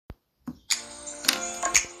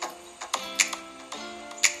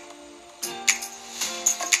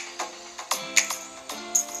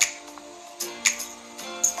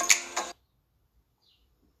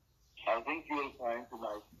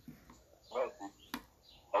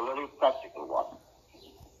a very practical one.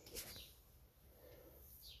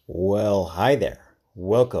 Well, hi there.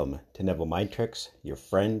 Welcome to Neville Mind Tricks, your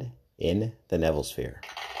friend in the Neville Sphere.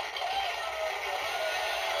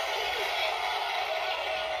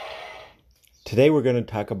 Today we're going to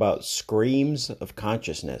talk about screams of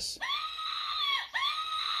consciousness.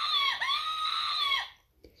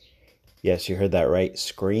 Yes, you heard that right.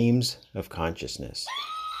 Screams of consciousness.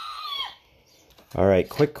 All right,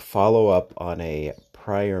 quick follow-up on a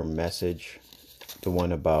prior message, the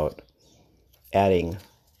one about adding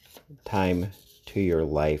time to your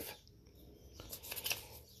life.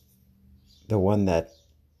 The one that,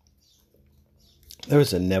 there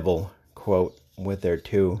was a Neville quote with there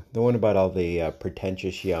too. The one about all the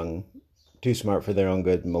pretentious young, too smart for their own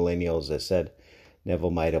good millennials that said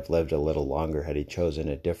Neville might have lived a little longer had he chosen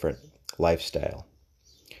a different lifestyle.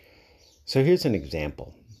 So here's an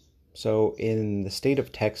example. So in the state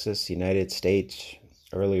of Texas, United States,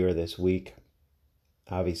 earlier this week,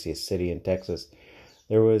 obviously a city in Texas,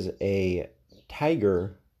 there was a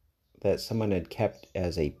tiger that someone had kept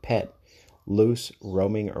as a pet, loose,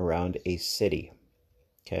 roaming around a city.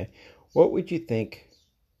 Okay, what would you think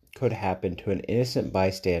could happen to an innocent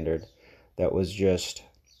bystander that was just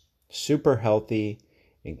super healthy,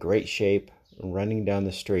 in great shape, running down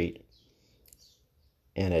the street,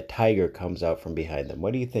 and a tiger comes out from behind them?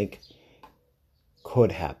 What do you think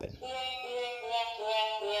could happen?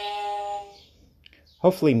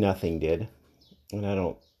 Hopefully nothing did, and I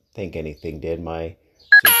don't think anything did. My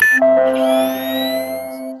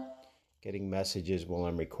getting messages while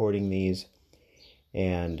I'm recording these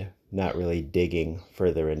and not really digging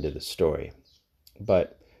further into the story.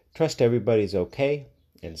 But trust everybody's okay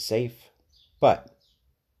and safe. But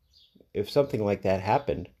if something like that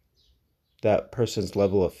happened, that person's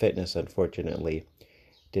level of fitness, unfortunately,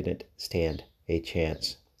 didn't stand a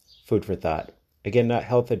chance. Food for thought. Again, not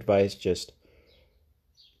health advice, just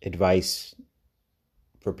advice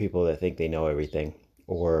for people that think they know everything,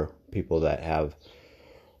 or people that have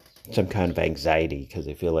some kind of anxiety because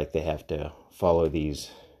they feel like they have to follow these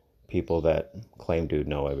people that claim to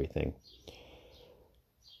know everything.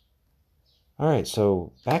 All right,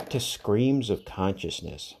 so back to screams of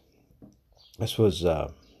consciousness. This was, I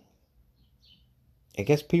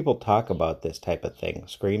guess people talk about this type of thing,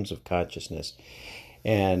 screams of consciousness.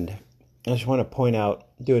 And I just want to point out,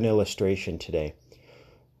 do an illustration today.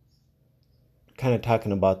 Kind of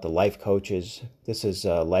talking about the life coaches. This is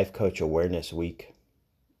Life Coach Awareness Week,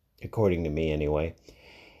 according to me anyway.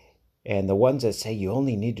 And the ones that say you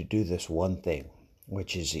only need to do this one thing,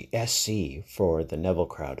 which is the SC for the Neville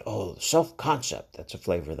crowd. Oh, self-concept, that's a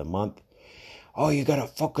flavor of the month. Oh, you got to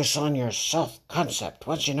focus on your self-concept.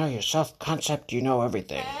 Once you know your self-concept, you know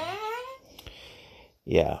everything.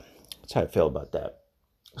 Yeah, that's how I feel about that.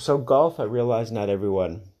 So golf, I realize not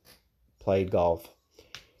everyone played golf.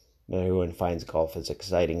 Not everyone finds golf as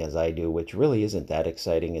exciting as I do, which really isn't that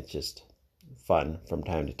exciting. It's just fun from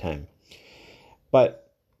time to time.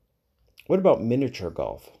 But what about miniature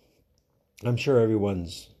golf? I'm sure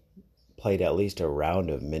everyone's played at least a round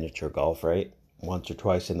of miniature golf, right? Once or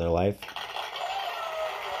twice in their life.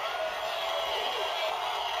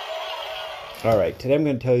 All right, today I'm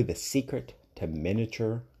going to tell you the secret to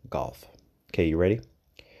miniature golf. Okay, you ready?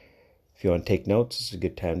 If you want to take notes, this is a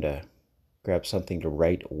good time to grab something to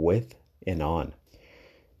write with and on.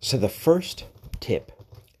 So the first tip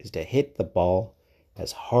is to hit the ball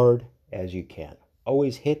as hard as you can.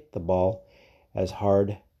 Always hit the ball as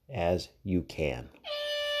hard as you can.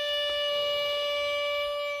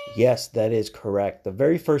 Yes, that is correct. The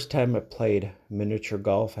very first time I played miniature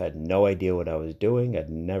golf, I had no idea what I was doing.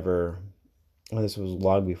 This was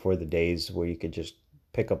long before the days where you could just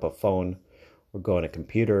pick up a phone or go on a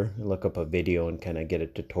computer and look up a video and kind of get a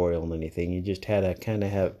tutorial on anything. You just had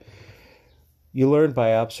to you learned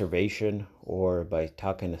by observation or by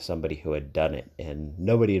talking to somebody who had done it. And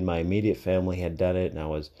nobody in my immediate family had done it. And I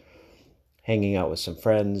was hanging out with some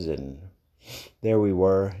friends, and there we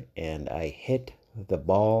were. And I hit the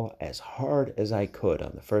ball as hard as I could.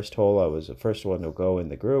 On the first hole, I was the first one to go in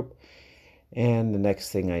the group. And the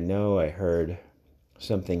next thing I know, I heard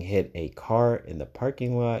something hit a car in the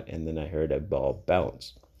parking lot, and then I heard a ball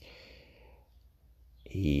bounce.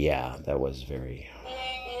 Yeah, that was very...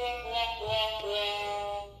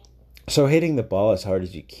 So hitting the ball as hard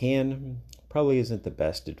as you can probably isn't the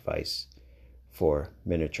best advice for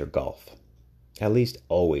miniature golf. At least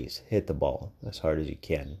always hit the ball as hard as you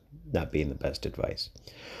can, not being the best advice.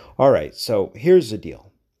 All right, so here's the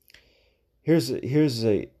deal.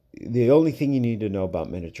 The only thing you need to know about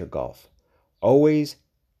miniature golf. Always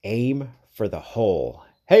aim for the hole.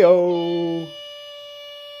 Hey-o!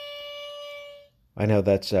 I know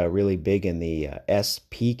that's really big in the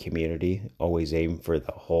SP community. Always aim for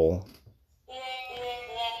the hole.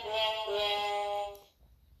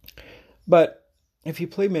 But if you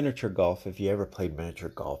play miniature golf, if you ever played miniature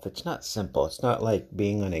golf, it's not simple. It's not like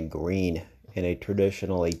being on a green in a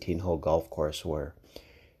traditional 18-hole golf course where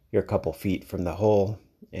you're a couple feet from the hole,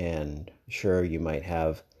 and sure, you might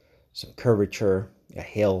have some curvature, a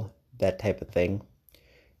hill, that type of thing.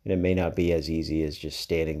 And it may not be as easy as just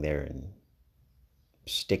standing there and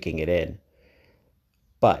sticking it in.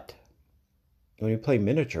 But when you play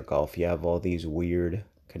miniature golf, you have all these weird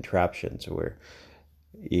contraptions where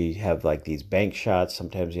you have like these bank shots.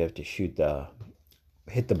 Sometimes you have to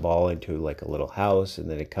hit the ball into like a little house, and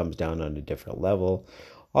then it comes down on a different level.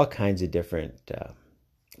 All kinds of different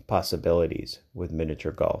possibilities with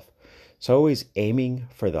miniature golf. So always aiming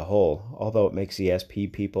for the hole, although it makes the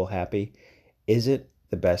SP people happy, isn't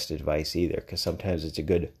the best advice either, because sometimes it's a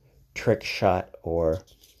good trick shot or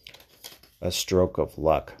a stroke of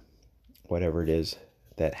luck, whatever it is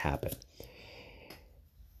that happened.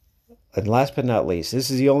 And last but not least,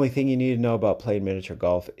 this is the only thing you need to know about playing miniature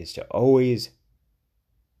golf, is to always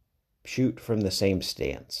shoot from the same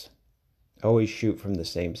stance. Always shoot from the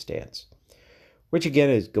same stance, which again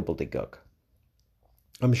is gobbledygook.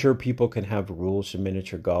 I'm sure people can have rules in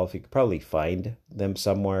miniature golf. You could probably find them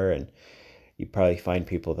somewhere, and you probably find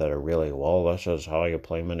people that are really, well, this is how you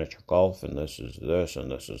play miniature golf, and this is this,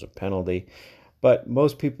 and this is a penalty. But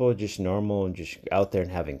most people are just normal and just out there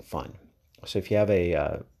and having fun. So if you have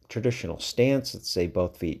a traditional stance, let's say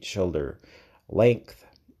both feet shoulder length,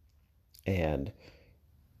 and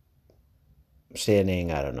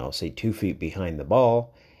standing, I don't know, say 2 feet behind the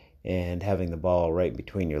ball, and having the ball right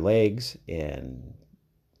between your legs, and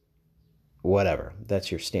whatever,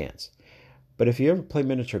 that's your stance. But if you ever play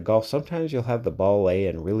miniature golf, sometimes you'll have the ball lay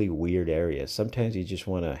in really weird areas. Sometimes you just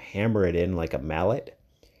want to hammer it in like a mallet,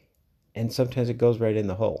 and sometimes it goes right in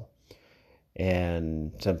the hole.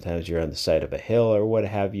 And sometimes you're on the side of a hill or what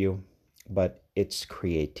have you, but it's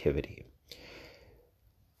creativity.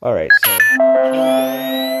 All right, so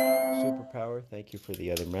superpower, thank you for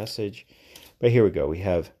the other message. But here we go. We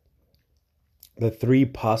have the 3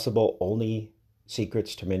 possible only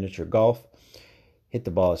secrets to miniature golf. Hit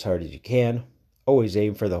the ball as hard as you can, always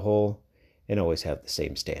aim for the hole, and always have the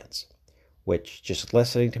same stance. Which, just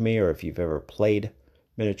listening to me, or if you've ever played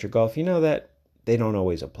miniature golf, you know that they don't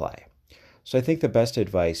always apply. So I think the best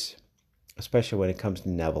advice, especially when it comes to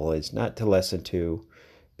Neville, is not to listen to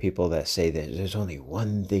people that say that there's only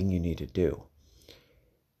one thing you need to do.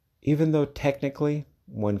 Even though technically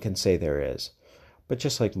one can say there is. But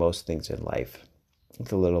just like most things in life,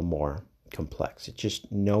 it's a little more complex. It's just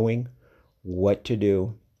knowing what to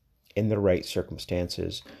do in the right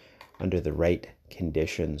circumstances, under the right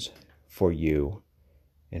conditions for you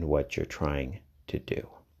and what you're trying to do.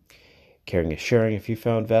 Caring is sharing. If you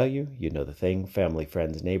found value, you know the thing. Family,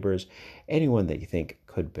 friends, neighbors, anyone that you think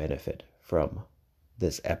could benefit from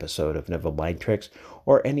this episode of Neville Mind Tricks,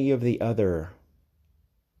 or any of the other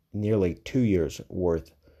nearly 2 years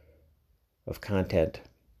worth of content.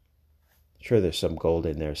 Sure, there's some gold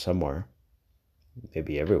in there somewhere,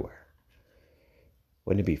 maybe everywhere.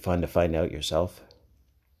 Wouldn't it be fun to find out yourself?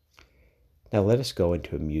 Now let us go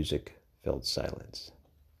into a music-filled silence.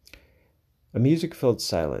 A music-filled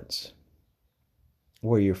silence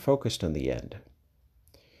where you're focused on the end.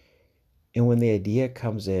 And when the idea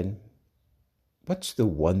comes in, what's the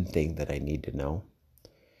one thing that I need to know?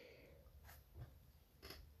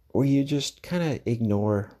 Where you just kind of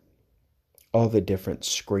ignore all the different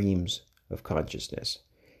screams of consciousness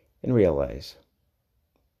and realize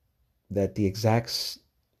that the exact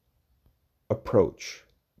approach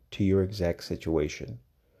to your exact situation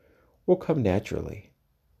will come naturally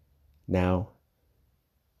now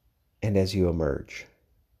and as you emerge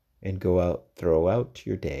and go out throughout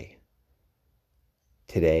your day,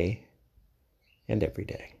 today and every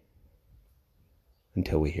day,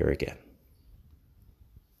 until we hear again.